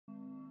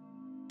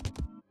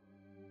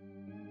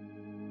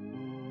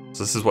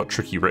So this is what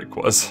Tricky Rick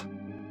was.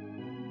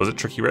 Was it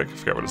Tricky Rick? I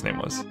forgot what his name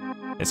was.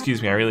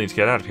 Excuse me, I really need to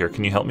get out of here.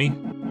 Can you help me?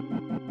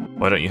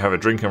 Why don't you have a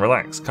drink and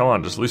relax? Come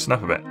on, just loosen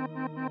up a bit.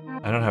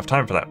 I don't have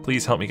time for that.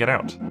 Please help me get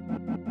out.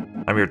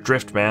 I'm your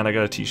drift man. I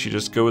gotta teach you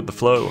just go with the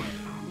flow.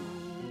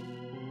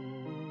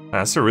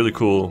 That's a really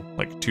cool,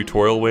 like,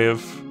 tutorial way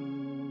of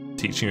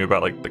teaching you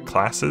about, like, the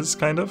classes,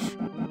 kind of.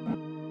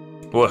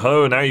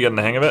 Whoa, now you're getting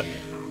the hang of it.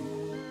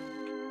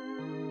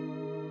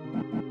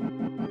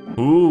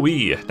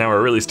 Ooh-wee, now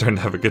we're really starting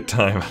to have a good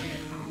time.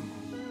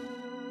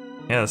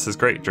 Yeah, this is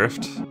great,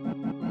 drift.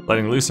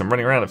 Letting loose and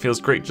running around, it feels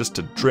great just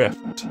to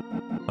drift.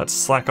 Let's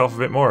slack off a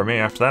bit more, maybe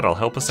after that I'll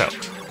help us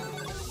out.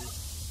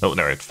 Oh,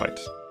 now we have to fight.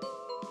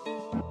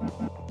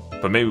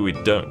 But maybe we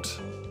don't.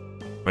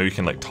 Maybe we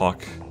can, like,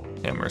 talk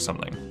him or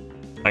something.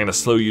 I'm gonna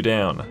slow you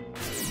down.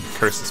 He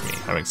curses me,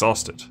 I'm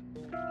exhausted.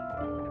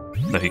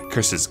 No, he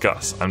curses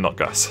Gus, I'm not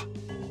Gus.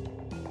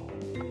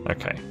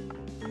 Okay.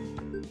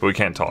 But we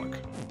can't talk.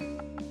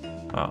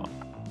 Oh.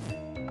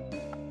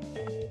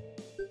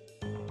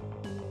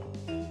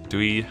 Do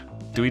we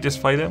just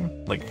fight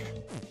him? Like,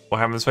 what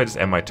happens if I just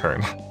end my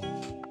turn?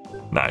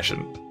 Nah, I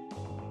shouldn't.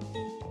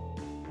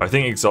 I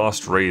think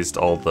exhaust raised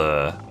all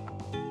the...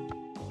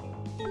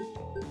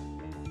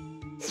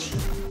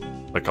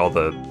 like all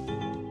the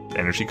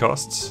energy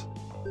costs.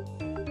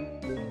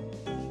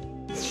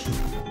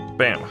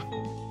 Bam.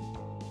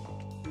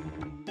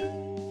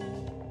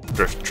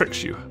 Drift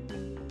tricks you.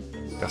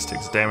 Gus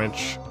takes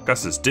damage.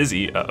 Gus is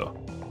dizzy. Uh-oh.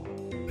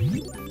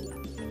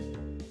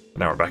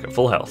 Now we're back at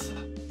full health.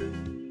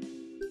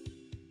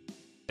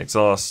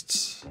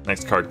 Exhaust.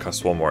 Next card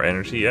costs 1 more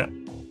energy, yeah.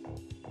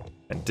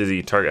 And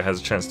dizzy, target has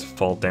a chance to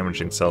fall,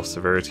 damaging self.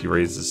 Severity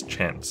raises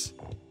chance.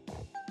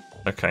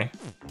 Okay.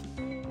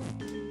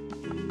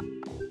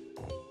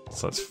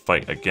 So let's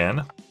fight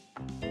again.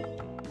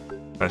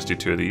 Let's do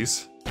 2 of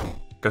these.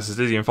 Gus is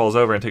dizzy and falls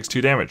over and takes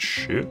 2 damage.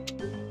 Shoot.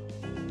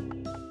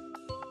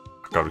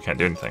 Oh god, we can't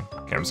do anything.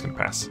 Okay, I'm just gonna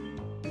pass.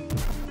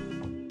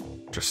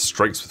 Just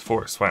strikes with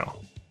force, wow.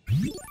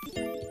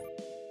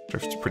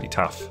 Drift's pretty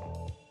tough.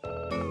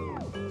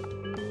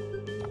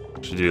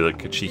 Should do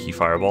like a cheeky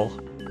fireball.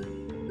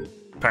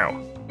 Pow.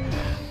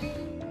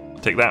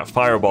 Take that,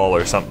 fireball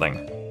or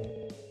something.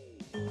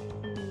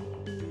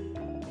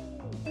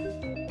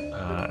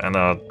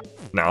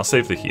 Now I'll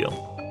save the heal.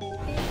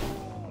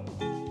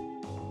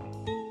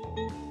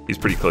 He's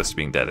pretty close to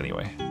being dead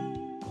anyway.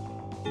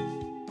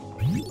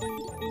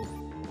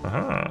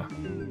 Aha.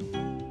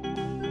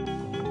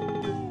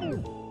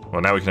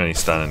 Well, now we can only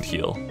stun and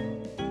heal.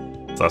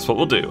 So that's what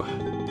we'll do.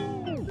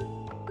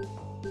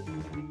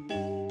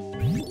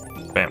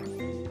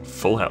 Bam.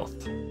 Full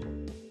health.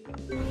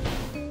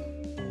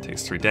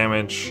 Takes 3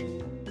 damage.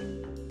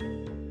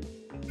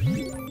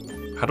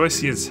 How do I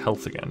see his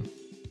health again?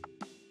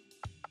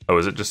 Oh,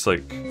 is it just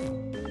like...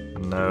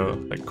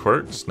 no, like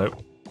quirks?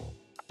 Nope.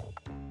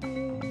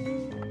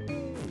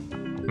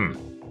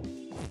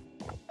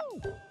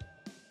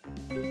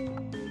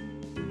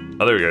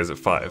 Oh, there we go, he's at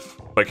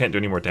 5. But I can't do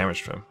any more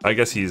damage to him. I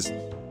guess he's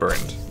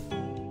burned.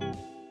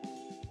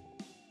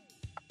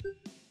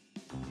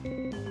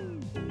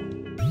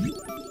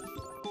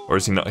 Or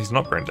is he not? He's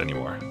not burned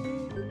anymore.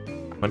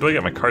 When do I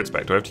get my cards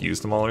back? Do I have to use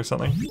them all or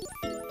something?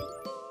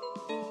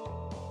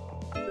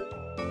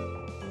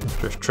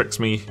 Drift tricks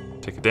me.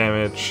 Take a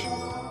damage.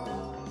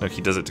 No,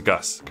 he does it to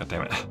Gus. God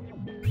damn it.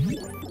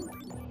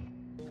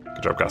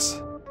 Good job,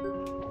 Gus.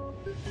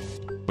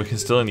 We can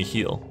still only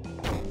heal.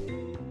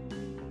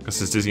 Gus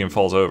is dizzy and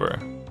falls over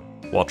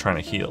while trying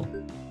to heal.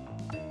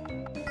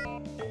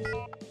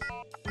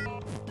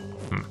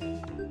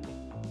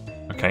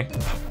 Okay.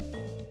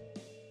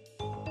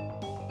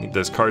 Need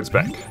those cards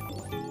back.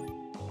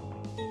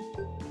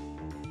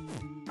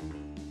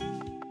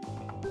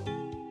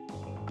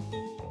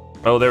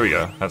 Oh, there we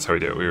go. That's how we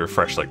do it. We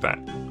refresh like that.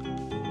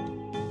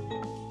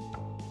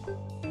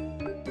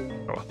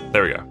 Oh,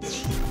 there we go.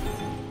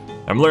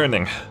 I'm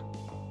learning.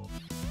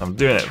 I'm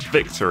doing it.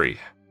 Victory.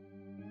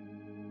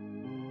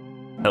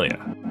 Hell yeah.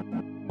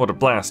 What a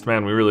blast,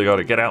 man. We really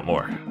gotta get out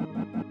more.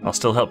 I'll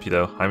still help you,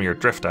 though. I'm your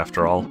drift,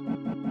 after all.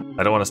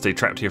 I don't want to stay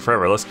trapped here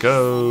forever. Let's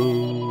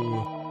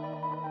go.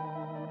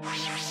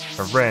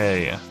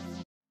 Hooray.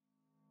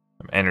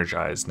 I'm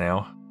energized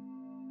now.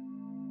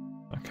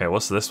 Okay,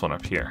 what's this one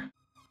up here?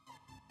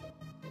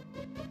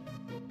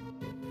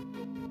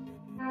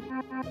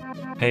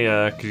 Hey,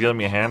 could you lend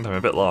me a hand? I'm a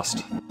bit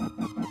lost.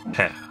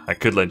 Heh, I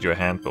could lend you a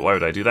hand, but why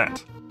would I do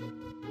that?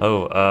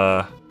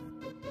 Oh,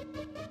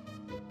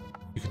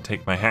 you can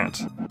take my hat.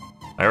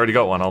 I already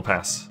got one, I'll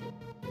pass.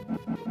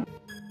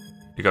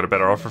 You got a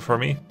better offer for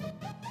me?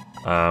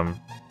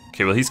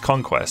 Okay, well he's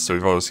Conquest, so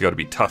we've obviously got to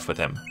be tough with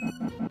him.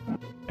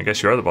 I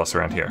guess you are the boss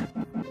around here.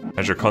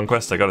 As your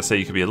Conquest, I gotta say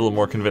you could be a little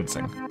more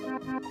convincing.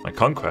 My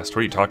Conquest?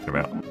 What are you talking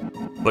about?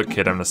 Look,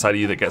 kid, I'm the side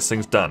of you that gets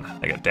things done.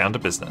 I get down to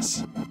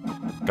business.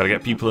 Gotta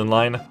get people in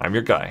line, I'm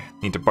your guy.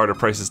 Need to barter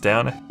prices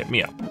down, hit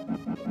me up.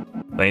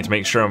 But I need to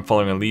make sure I'm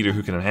following a leader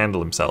who can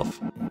handle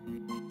himself.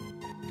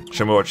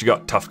 Show me what you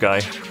got, tough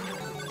guy.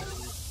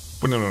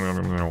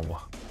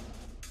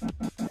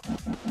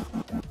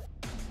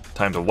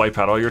 Time to wipe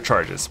out all your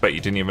charges. Bet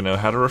you didn't even know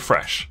how to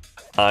refresh.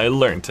 I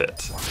learnt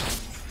it.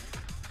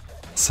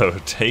 So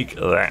take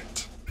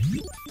that.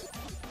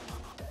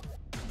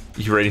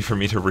 You ready for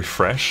me to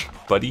refresh,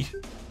 buddy?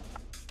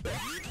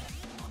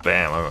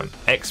 Bam, I'm an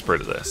expert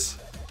at this.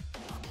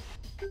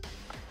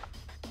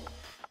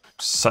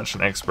 Such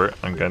an expert,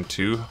 I'm going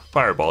to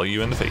fireball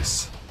you in the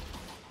face.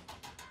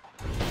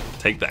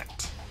 Take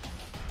that.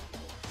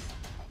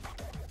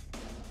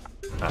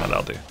 Ah,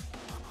 that'll do.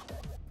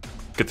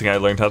 Good thing I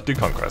learned how to do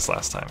Conquest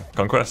last time.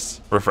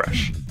 Conquest,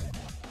 refresh.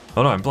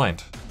 Oh no, I'm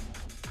blind.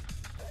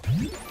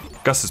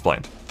 Gus is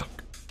blind. Fuck.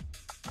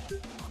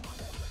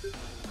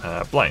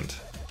 Blind.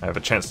 I have a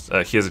chance.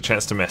 He has a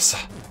chance to miss.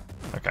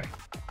 Okay.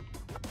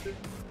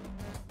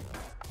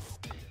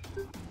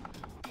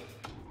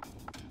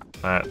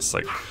 That's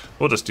like.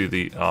 We'll just do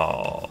the.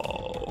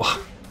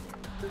 Oh.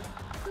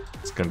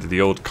 It's gonna do the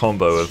old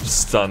combo of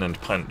stun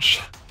and punch.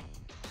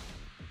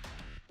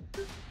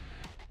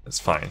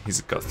 It's fine.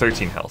 He's got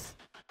 13 health.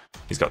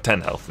 He's got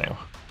 10 health now.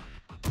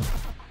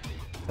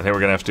 I think we're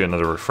gonna have to do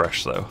another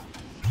refresh though.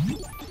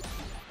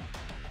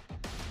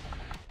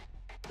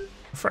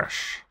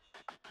 Refresh.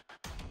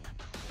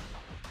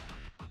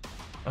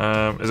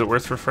 Is it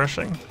worth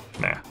refreshing?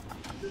 Nah.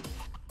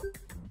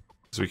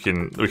 So we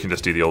can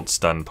just do the old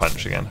stun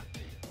punch again.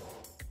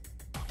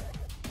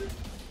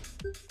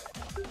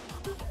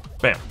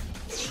 Bam.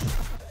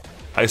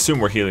 I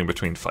assume we're healing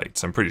between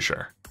fights, I'm pretty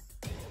sure.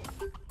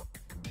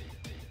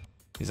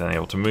 He's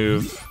unable to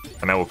move,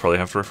 and now we'll probably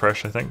have to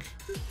refresh, I think.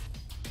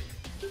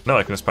 No,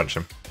 I can just punch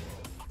him.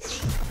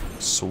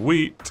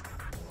 Sweet.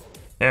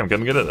 Yeah, I'm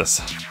getting good at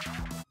this.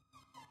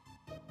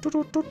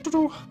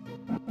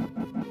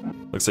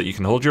 Looks like you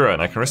can hold your own,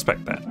 I can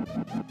respect that.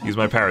 Use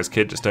my powers,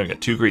 kid, just don't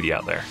get too greedy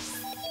out there.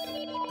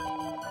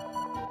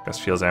 Gus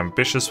feels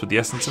ambitious with the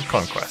essence of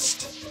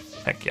conquest.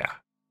 Heck yeah.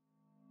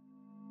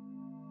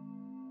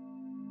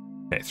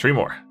 Okay, 3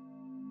 more.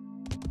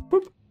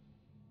 Boop.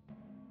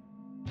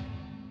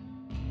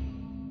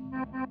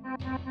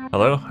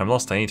 Hello, I'm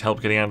lost. I need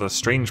help getting out of this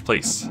strange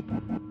place.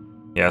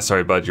 Yeah,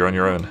 sorry bud, you're on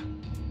your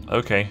own.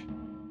 Okay.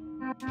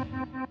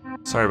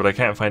 Sorry, but I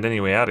can't find any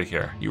way out of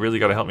here. You really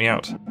gotta help me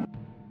out.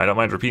 I don't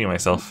mind repeating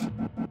myself.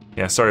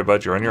 Yeah, sorry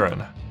bud, you're on your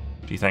own.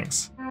 Gee,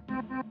 thanks.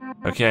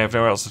 Okay, I have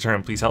nowhere else to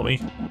turn. Please help me.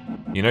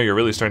 You know, you're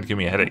really starting to give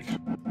me a headache.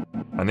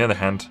 On the other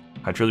hand,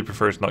 I'd really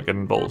prefer to not get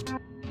involved.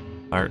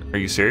 Are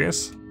you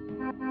serious?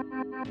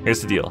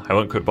 Here's the deal. I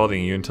won't quit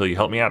bothering you until you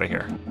help me out of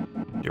here.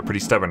 You're pretty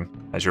stubborn.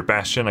 As your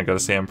bastion, I gotta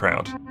say I'm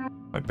proud.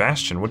 My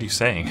bastion? What are you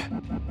saying?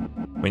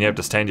 When you have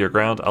to stand your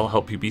ground, I'll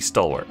help you be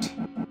stalwart.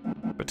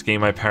 But to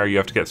gain my power, you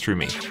have to get through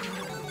me.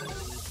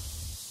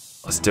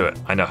 Let's do it.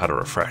 I know how to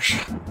refresh.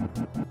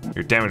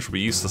 Your damage will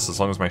be useless as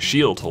long as my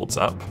shield holds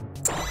up.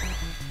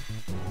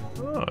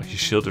 Oh, he's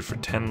shielded for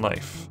 10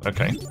 life.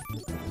 Okay.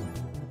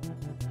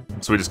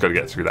 So we just gotta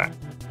get through that.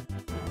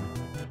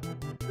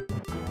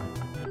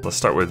 Let's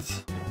start with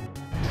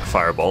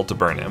Fireball to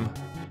burn him.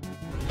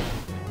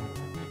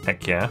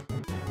 Heck yeah.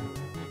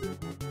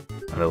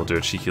 And then we'll do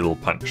a cheeky little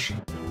punch.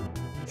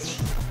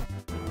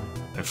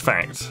 In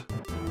fact,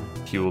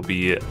 he will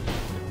be...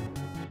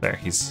 There,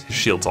 his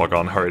shield's all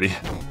gone already.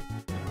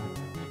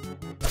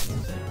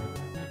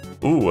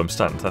 Ooh, I'm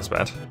stunned. That's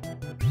bad.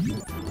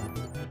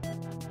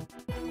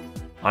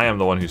 I am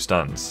the one who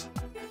stuns.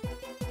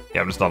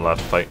 Yeah, I'm just not allowed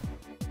to fight.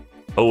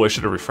 Oh, I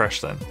should have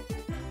refreshed then.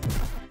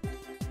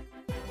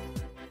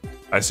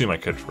 I assume I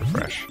could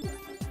refresh.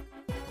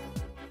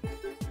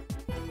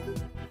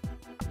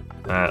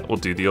 We'll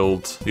do the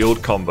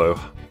old combo.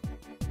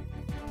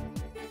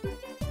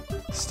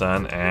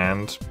 Stun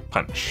and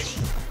punch.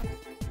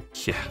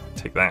 Yeah,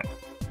 take that.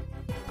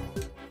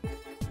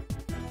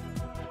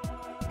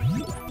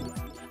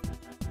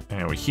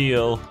 And we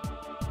heal.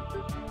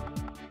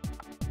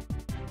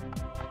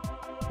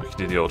 We can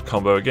do the old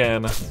combo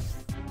again. Then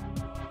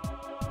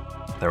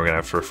we're gonna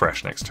have to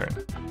refresh next turn.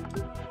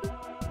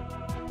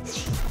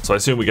 So I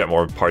assume we get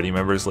more party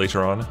members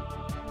later on.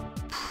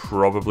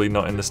 Probably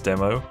not in this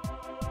demo.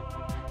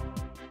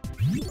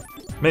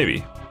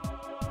 Maybe.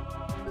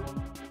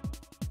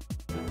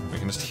 We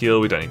can just heal,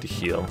 we don't need to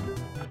heal.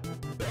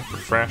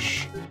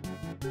 Refresh.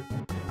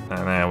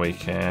 And now we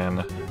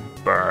can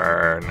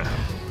burn.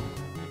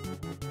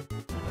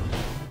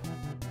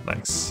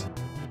 Nice.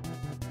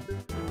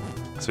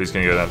 So he's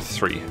gonna go down to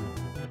 3.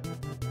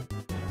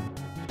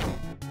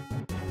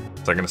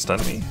 Is that gonna stun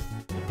me?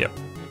 Yep.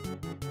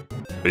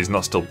 But he's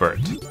not still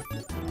burnt.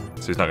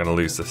 So he's not gonna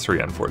lose the 3,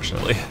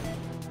 unfortunately.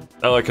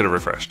 Oh, I could have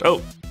refreshed.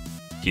 Oh!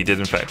 He did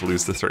in fact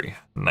lose the 3.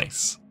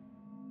 Nice.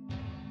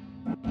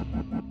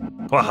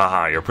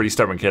 Wahaha, you're a pretty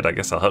stubborn kid. I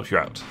guess I'll help you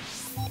out.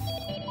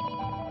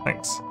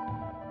 Thanks.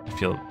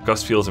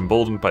 Gus feels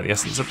emboldened by the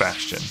essence of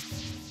Bastion.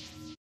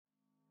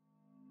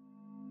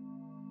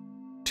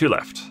 2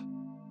 left.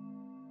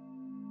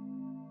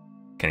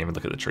 Can't even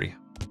look at the tree.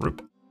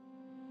 Roop.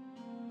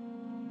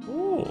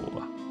 Ooh.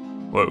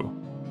 Whoa.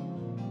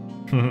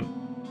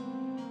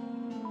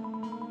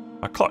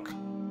 A clock.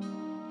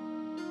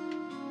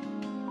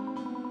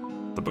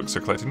 The books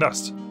are collecting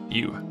dust.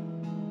 You.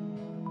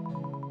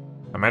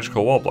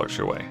 magical wall blocks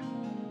your way.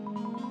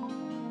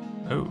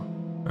 Oh,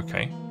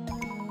 okay.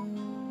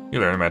 You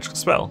learn a magical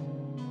spell.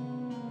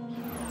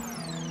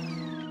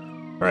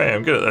 Hooray,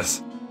 I'm good at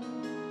this.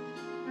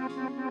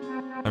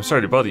 I'm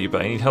sorry to bother you,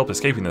 but I need help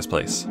escaping this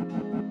place.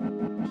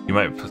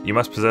 You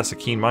must possess a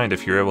keen mind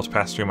if you're able to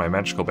pass through my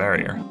magical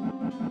barrier.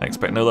 I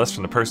expect no less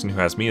from the person who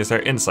has me as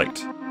their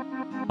insight.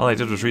 All I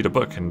did was read a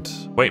book and...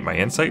 Wait, my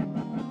insight?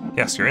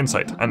 Yes, your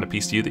insight, and a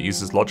piece to you that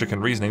uses logic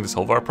and reasoning to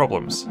solve our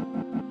problems.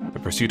 The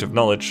pursuit of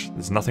knowledge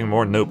is nothing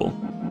more noble.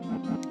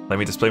 Let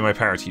me display my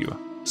power to you.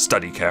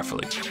 Study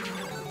carefully.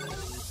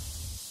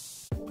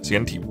 So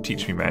you're gonna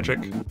teach me magic?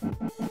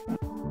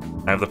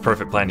 I have the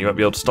perfect plan, you won't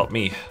be able to stop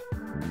me.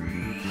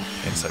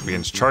 Insight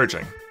begins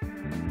charging.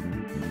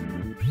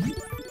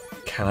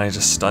 Can I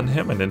just stun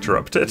him and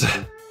interrupt it?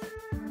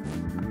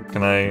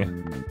 Can I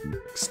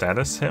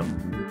status him?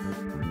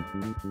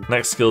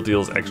 Next skill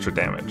deals extra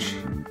damage.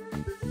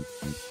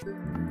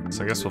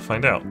 So I guess we'll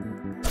find out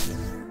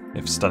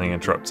if stunning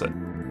interrupts it.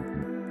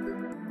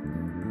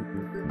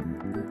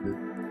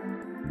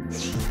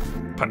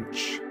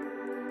 Punch.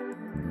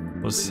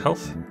 What's his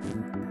health?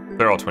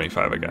 They're all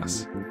 25, I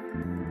guess.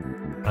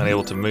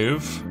 Unable to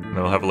move. And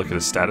then we'll have a look at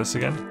his status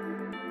again.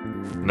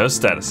 No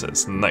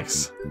statuses.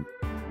 Nice.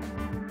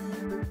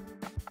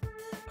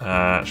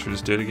 Should we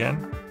just do it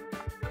again?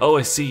 Oh,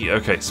 I see.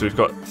 Okay, so we've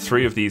got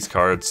 3 of these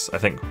cards. I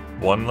think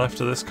 1 left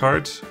of this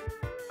card.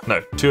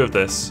 No, 2 of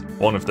this,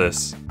 1 of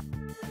this,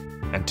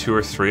 and 2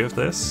 or 3 of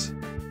this.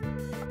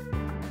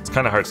 It's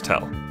kind of hard to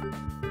tell.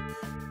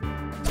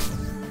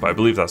 But I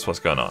believe that's what's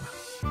going on.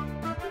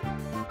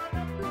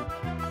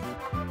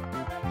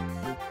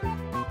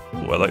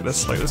 Ooh, I like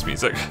this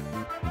music.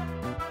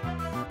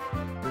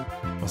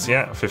 What's he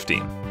at?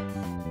 15.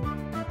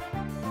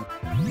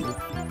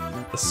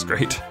 This is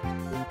great.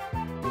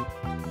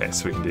 Okay,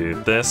 so we can do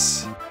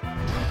this.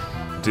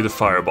 Do the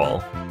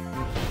fireball.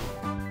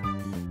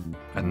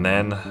 And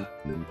then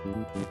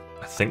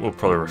I think we'll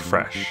probably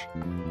refresh.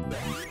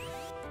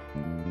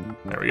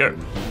 There we go.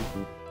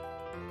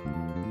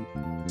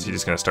 So you're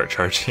just gonna start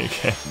charging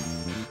again.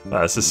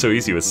 Wow, this is so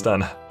easy with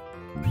stun.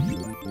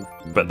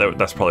 But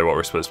that's probably what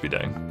we're supposed to be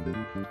doing.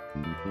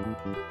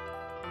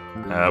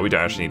 We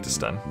don't actually need to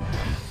stun.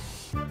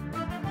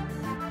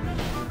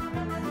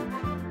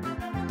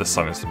 This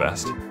song is the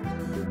best.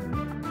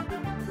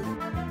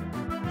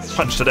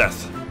 Punch to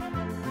death.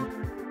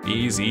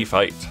 Easy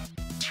fight.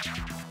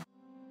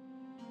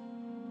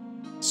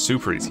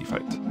 Super easy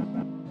fight.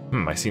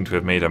 I seem to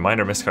have made a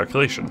minor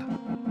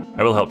miscalculation.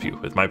 I will help you.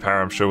 With my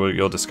power, I'm sure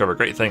you'll discover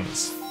great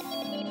things.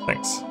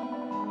 Thanks.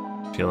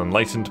 Feel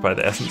enlightened by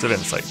the essence of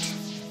insight.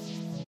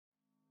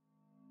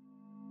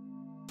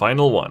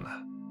 Final one.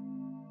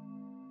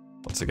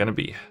 What's it gonna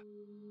be?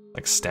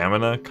 Like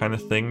stamina kind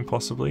of thing,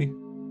 possibly?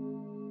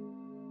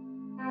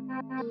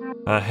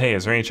 Hey,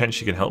 is there any chance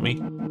you can help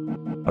me?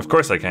 Of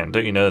course I can.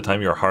 Don't you know the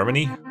time you're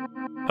Harmony?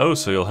 Oh,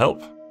 so you'll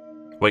help?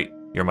 Wait,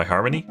 you're my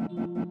Harmony?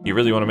 You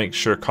really want to make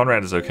sure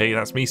Conrad is okay?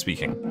 That's me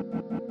speaking.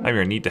 I'm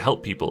your need to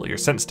help people, your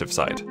sensitive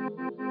side.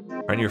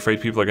 Aren't you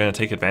afraid people are going to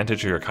take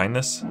advantage of your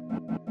kindness?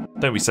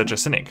 Don't be such a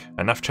cynic.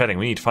 Enough chatting,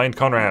 we need to find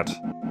Conrad.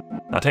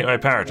 Now take my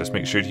power, just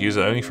make sure to use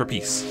it only for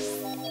peace.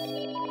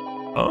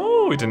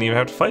 Oh, we didn't even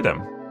have to fight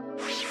him.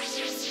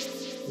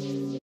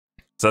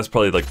 So that's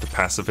probably like the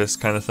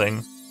pacifist kind of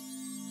thing.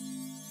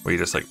 Where you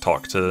just like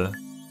talk to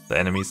the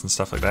enemies and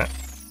stuff like that.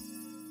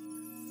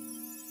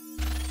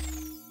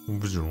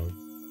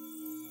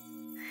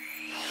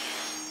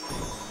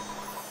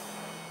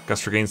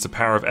 Gus regains the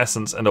power of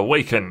essence and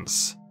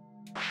awakens.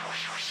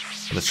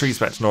 And the tree's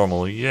back to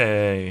normal,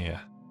 yay.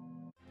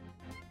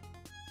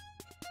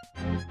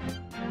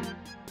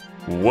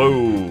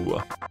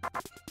 Whoa.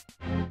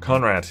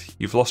 Conrad,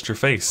 you've lost your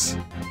face.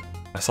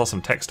 I saw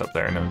some text up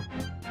there, no.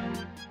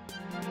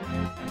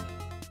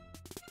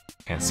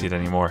 Can't see it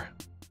anymore.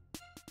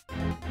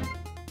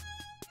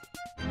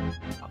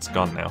 It's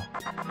gone now.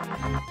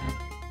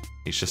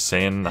 He's just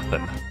saying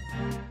nothing.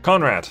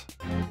 Conrad!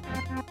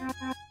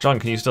 John,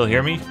 can you still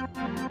hear me?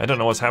 I don't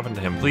know what's happened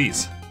to him,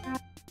 please.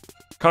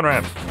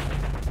 Conrad!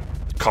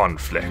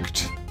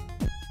 Conflict.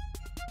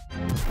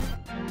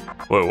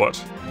 Whoa,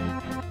 what?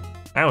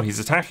 Ow, he's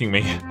attacking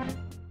me.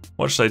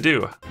 What should I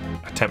do?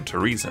 Attempt to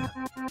reason.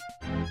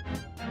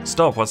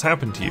 Stop, what's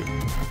happened to you?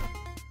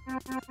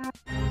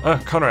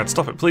 Conrad,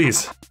 stop it,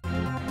 please.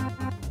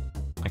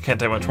 I can't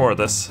take much more of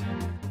this.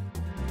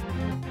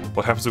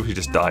 What happens if we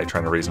just die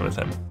trying to reason with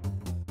him?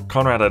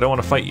 Conrad, I don't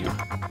want to fight you.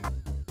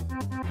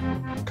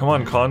 Come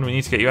on, Con, we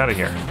need to get you out of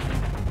here.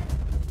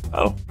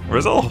 Oh,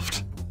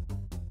 resolved.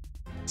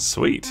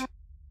 Sweet.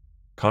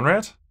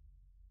 Conrad?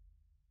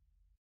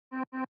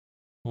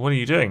 What are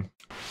you doing?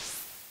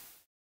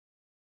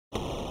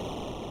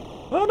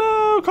 Oh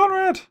no,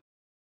 Conrad!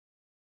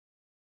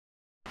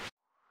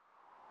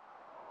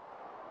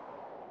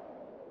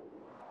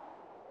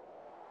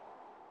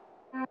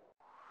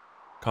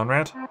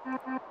 Conrad?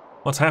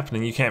 What's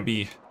happening? You can't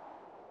be...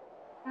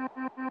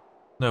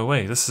 No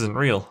way, this isn't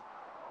real.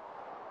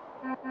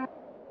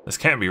 This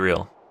can't be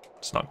real.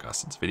 It's not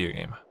Gus, it's a video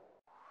game.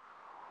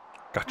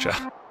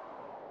 Gotcha.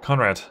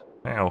 Conrad.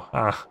 Ow.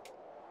 Ah.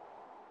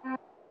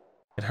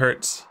 It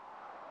hurts.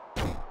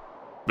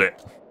 Blech.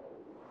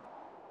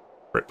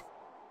 Rip.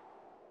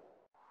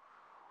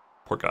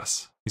 Poor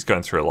Gus. He's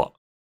going through a lot.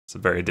 It's a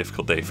very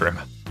difficult day for him.